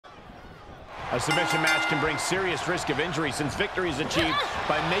A submission match can bring serious risk of injury since victory is achieved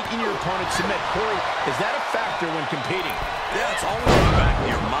by making your opponent submit. Corey, is that a factor when competing? Yeah, it's always in the back of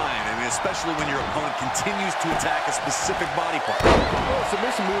your mind. I mean, especially when your opponent continues to attack a specific body part. Well, a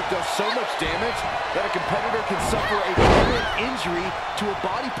submission move does so much damage that a competitor can suffer a permanent injury to a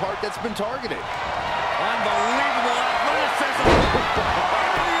body part that's been targeted. Unbelievable athleticism.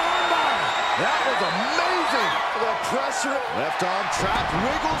 That was amazing. The pressure. Left arm trapped,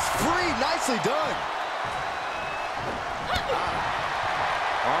 wiggles free. Nicely done.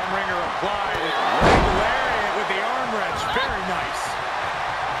 Arm wringer applied. Leg lariat with the arm wrench. Very nice.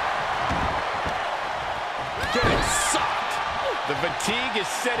 Getting socked. The fatigue is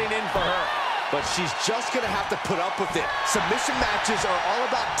setting in for her. But she's just going to have to put up with it. Submission matches are all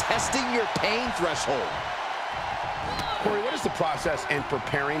about testing your pain threshold. Corey, what is the process in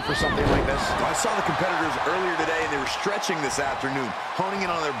preparing for something like this? I saw the competitors earlier today, and they were stretching this afternoon, honing in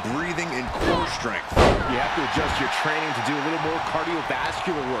on their breathing and core strength. You have to adjust your training to do a little more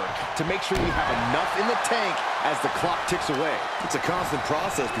cardiovascular work to make sure you have enough in the tank as the clock ticks away. It's a constant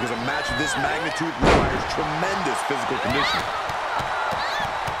process because a match of this magnitude requires tremendous physical conditioning.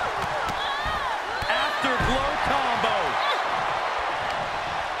 Afterglow combo.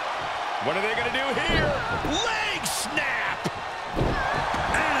 What are they going to do here? Leg snap!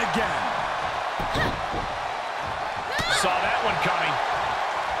 And again. Saw that one coming.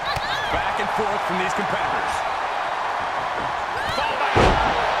 Back and forth from these competitors. Fall back.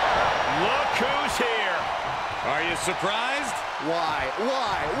 Look who's here. Are you surprised? Why?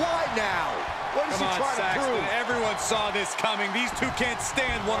 Why now? What is she trying to prove? Everyone saw this coming. These two can't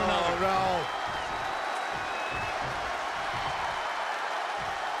stand one another. Oh, no.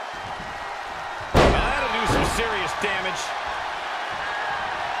 Serious damage.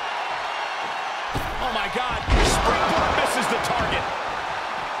 Oh my God, springboard misses the target.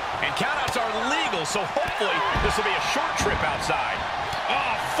 And countouts are legal, so hopefully this will be a short trip outside.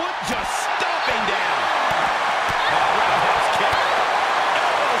 Oh, foot just stomping down. Oh, roundhouse kick.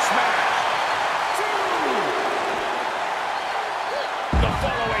 Elbow smash. The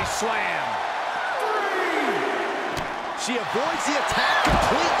fallaway slam. She avoids the attack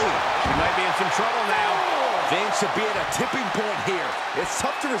completely. She might be in some trouble now. Things should be at a tipping point here. It's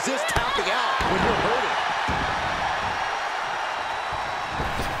tough to resist tapping out when you're hurting.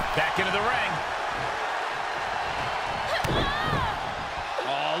 Back into the ring.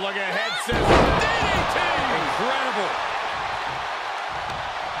 Oh, look at head scissors. DDT! Incredible.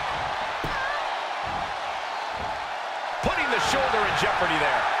 Putting the shoulder in jeopardy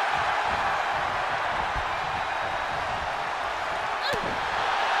there.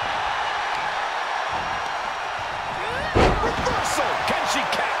 Can she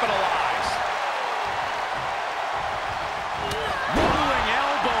capitalize? Rolling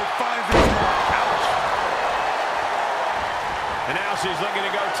elbow finds its mark. Ouch. And now she's looking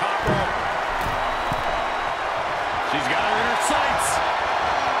to go top rope. She's got her in her sights.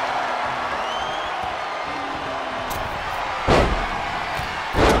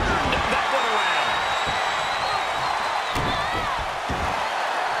 Turned that one around.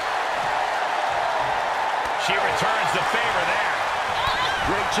 She returns the favor there.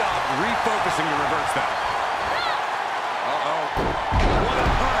 Great job refocusing to reverse that. Uh-oh. What a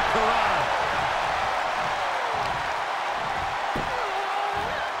hurricanrana.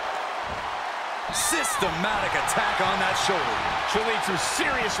 Systematic attack on that shoulder. She'll need some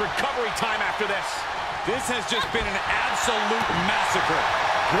serious recovery time after this. This has just been an absolute massacre.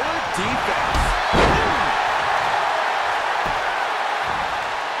 Good defense.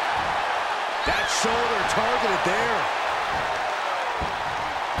 That shoulder targeted there.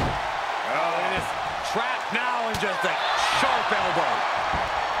 Trapped now and just a sharp elbow.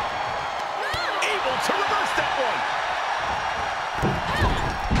 Able to reverse that one.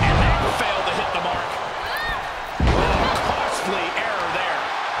 And they failed to hit the mark. Oh, costly error there.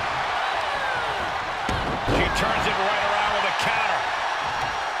 She turns it right around with a counter.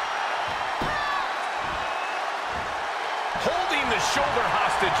 Holding the shoulder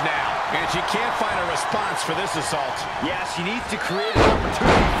hostage now. And she can't find a response for this assault. Yeah, she needs to create an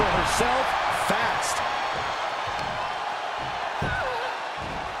opportunity for herself fast.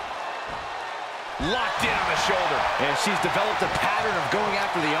 Locked in on the shoulder. And she's developed a pattern of going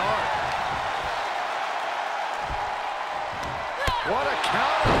after the arm. What a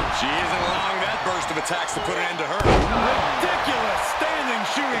counter. She isn't allowing that burst of attacks to put an end to her. Ridiculous standing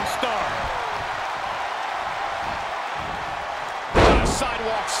shooting star. A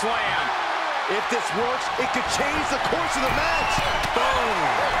sidewalk slam. If this works, it could change the course of the match. Boom.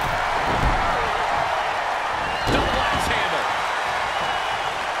 Double axe handle.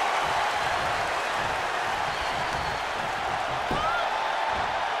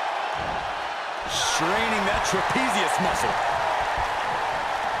 Straining that trapezius muscle.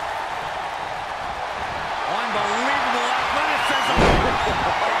 Unbelievable athleticism.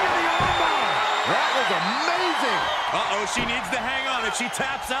 Over the armbar. That was amazing. Uh-oh, she needs to hang on. If she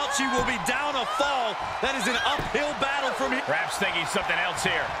taps out, she will be down a fall. That is an uphill battle from here. Perhaps thinking something else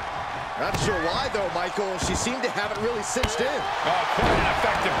here. Not sure why, though, Michael. She seemed to have it really cinched in. Oh, quite an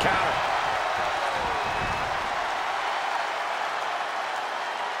effective counter.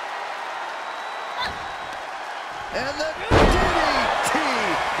 And the DDT!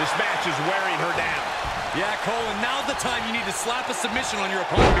 This match is wearing her down. Yeah, Cole, and now's the time you need to slap a submission on your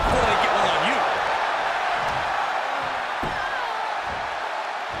opponent before they get one on you.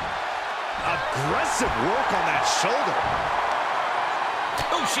 Aggressive work on that shoulder.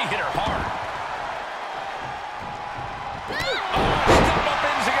 Oh, she hit her hard. Oh, step up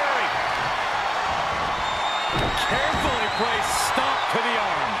enziguri. Carefully placed stomp to the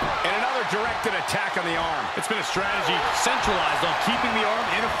arm. And another directed attack on the arm. It's been a strategy centralized on keeping the arm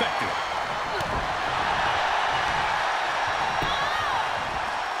ineffective.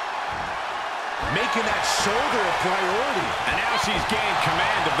 Making that shoulder a priority. And now she's gained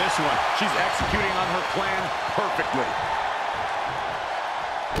command of this one. She's executing on her plan perfectly.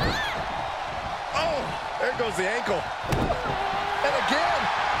 Oh, there goes the ankle. And again.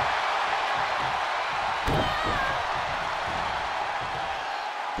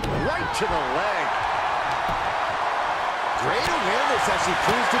 Right to the leg. Great awareness as she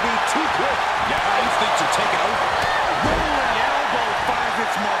proves to be too quick. Yeah, instincts are taking over. Rolling elbow finds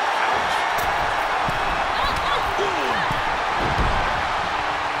its mark. Ouch.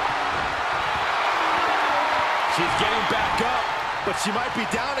 She's getting back up, but she might be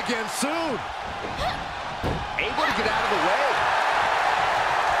down again soon. Able to get out of the way.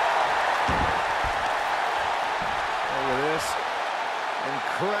 Look at this.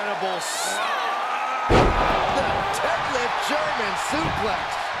 Incredible. The deadlift German suplex.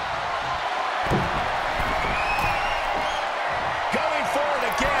 Going forward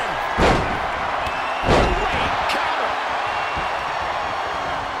again. Great counter.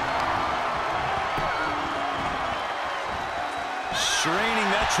 Straining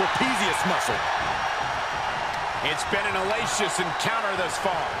that trapezius muscle. It's been an hellacious encounter thus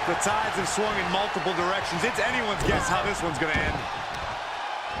far. The tides have swung in multiple directions. It's anyone's guess how this one's going to end.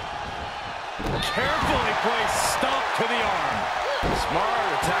 Carefully placed stomp to the arm. Smart,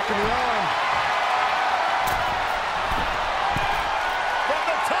 attacking the arm. From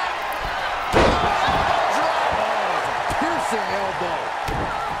the top. Piercing elbow.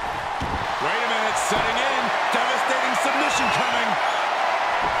 Wait a minute, setting in. Devastating submission coming.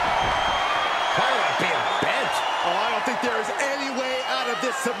 Carla being bent. Oh, I don't think there is any way out of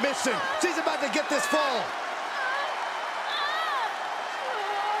this submission. She's about to get this fall.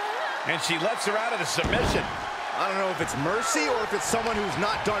 And she lets her out of the submission. I don't know if it's mercy or if it's someone who's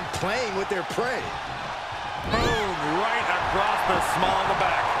not done playing with their prey. Boom, right across the small of the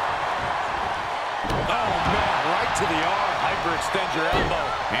back. Oh, man, right to the arm. Hyperextend your elbow.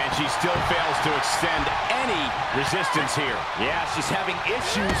 And she still fails to extend any resistance here. Yeah, she's having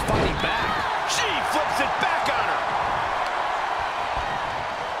issues fighting back. She flips it back on her.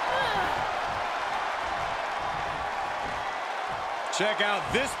 Check out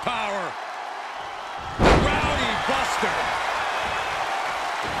this power. Rowdy Buster.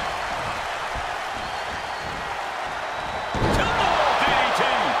 Tumble DDT.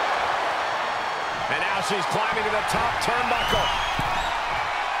 And now she's climbing to the top turnbuckle.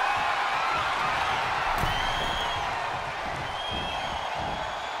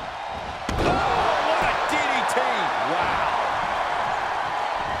 Oh, what a DDT. Wow.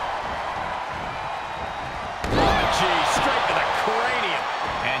 Oh, gee, straight to the cranium.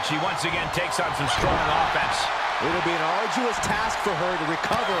 And she once again takes on some strong offense. It'll be an arduous task for her to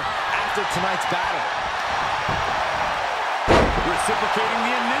recover after tonight's battle. Reciprocating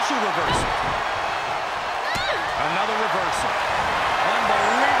the initial reversal. Another reversal.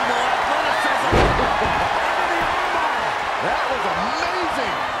 Unbelievable athleticism. Under the armbar. That was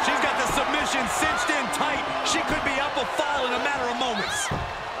amazing. She's got the submission cinched in tight. She could be up a fall in a matter of moments.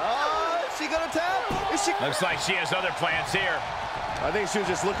 Is she gonna tap? Is she? Looks like she has other plans here. I think she was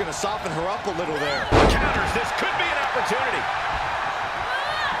just looking to soften her up a little there. Counters. This could be an opportunity.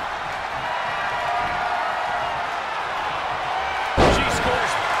 She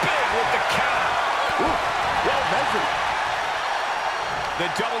scores big with the counter. Ooh, well measured.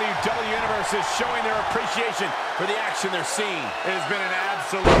 The WWE Universe is showing their appreciation for the action they're seeing. It has been an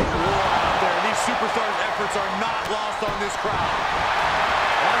absolute war out there. These superstars' efforts are not lost on this crowd.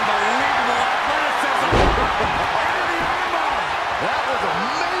 Unbelievable athleticism. Under the armbar. That was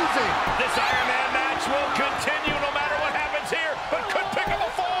amazing. This Iron Man match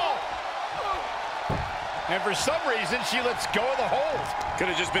and she lets go of the hold. Could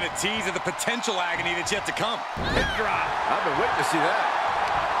have just been a tease of the potential agony that's yet to come. Hip drop. I've been waiting to see that.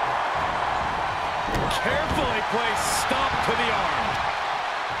 Carefully placed stomp to the arm.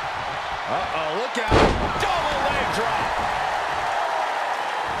 Uh-oh, look out. Double leg drop.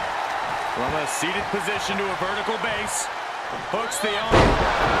 From a seated position to a vertical base. Hooks the arm.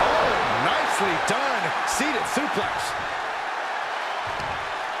 Oh, nicely done. Seated suplex.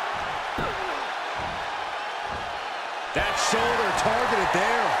 That shoulder targeted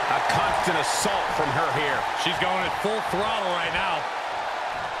there. A constant assault from her here. She's going at full throttle right now.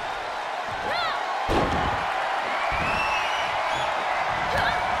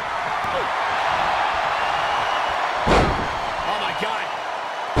 Oh, my God.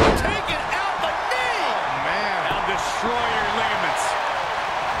 Taking out the knee. Oh, man. Now destroy your ligaments.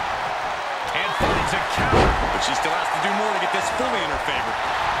 And finds a counter. But she still has to do more to get this fully in her favor.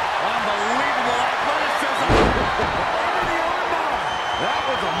 Unbelievable athleticism. Over the armbar. That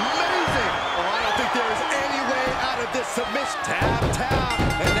was amazing. Oh, I don't think there is any way out of this submission. Tap, tap,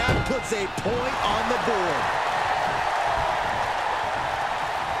 and that puts a point on the board.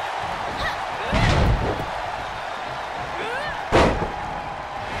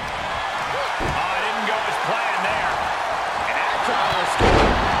 Oh, it didn't go as planned there. And agile escape.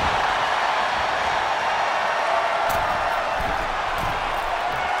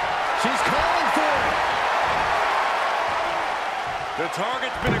 She's calling for it. The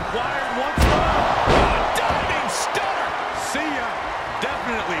target's been acquired once more. A diving stunner. See ya.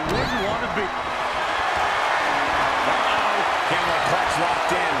 Definitely wouldn't want to be. Uh-oh. Camel clutch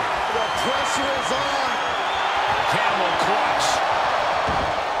locked in. The pressure is on. Camel clutch.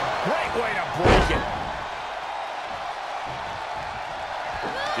 Great way to break it.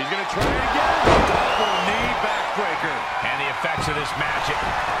 She's going to try it again. Double knee backbreaker. And the effects of this magic.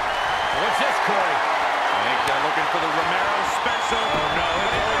 What's this, Corey? I think they're looking for the Romero special. Oh, no.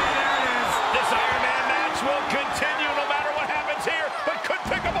 There it is. This Iron Man match will continue no matter what happens here, but could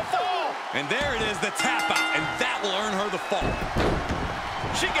pick up a fall. And there it is, the tap out, and that will earn her the fall.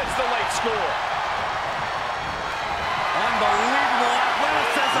 She gets the late score. Unbelievable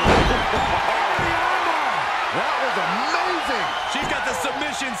athleticism. That was amazing. She's got the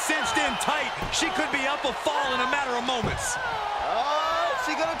submission cinched in tight. She could be up a fall in a matter of moments. Is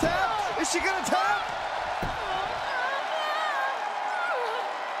she gonna tap? Is she gonna tap?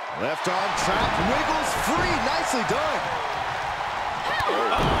 Left arm trap, wiggles free. Nicely done.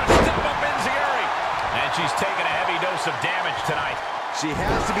 Step up Enziguri. And she's taking a heavy dose of damage tonight. She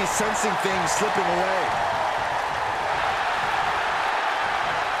has to be sensing things slipping away.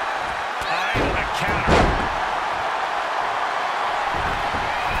 And a counter.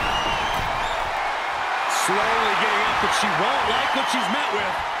 Slowly getting up, but she won't like what she's met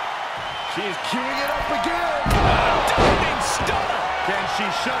with. She's queuing it up again. Diving stunner. Can she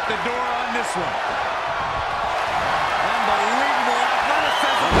shut the door on this one? Unbelievable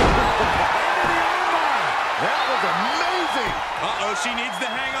athleticism. Into the armbar. That was amazing. Uh-oh, she needs to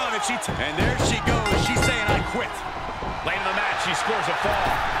hang on. If she and there she goes. She's saying, I quit. Late in the match, she scores a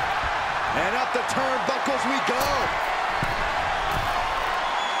fall. And up the turnbuckles we go.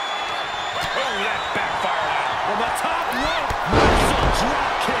 Oh, that backfired out. From the top rope. Muscle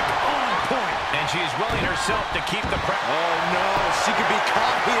drop kick on point. And she is willing herself to keep the pressure. Oh, no. She could be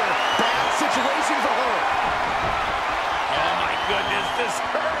caught here. Bad situation for her. Oh, my goodness, this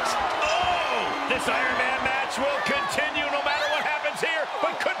hurts. Oh! This Iron Man match will continue no matter what happens here,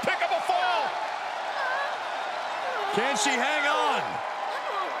 but could pick up a fall. Can she hang on?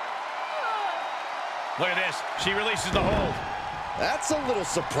 Look at this. She releases the hold. That's a little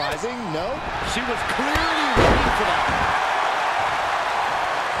surprising, no? She was clearly waiting for that.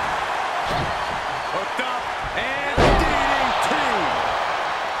 Hooked up and DDT.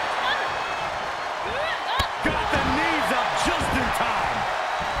 Got the knees up just in time.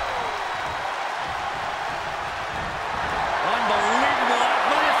 Unbelievable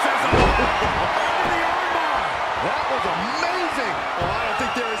athleticism. Over the armbar. That was amazing. Oh, I don't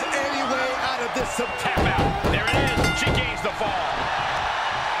think there is any way out of this. Tap out. There it is. She gains the fall.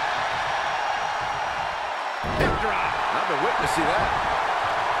 Hip drop. I've been waiting to see that.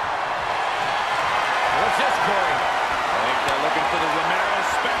 What's this, Corey? I think they're looking for the Romero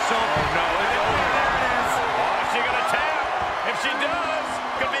special. Oh, no. It's over. There it is. Oh, is she gonna tap? If she does,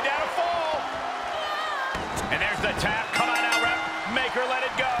 could be down a fall. And there's the tap. Come on now, ref. Make her let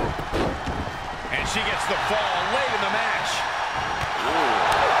it go. And she gets the fall late in the match.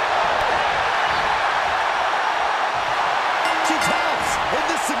 She taps in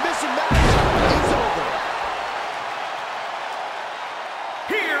this submission match.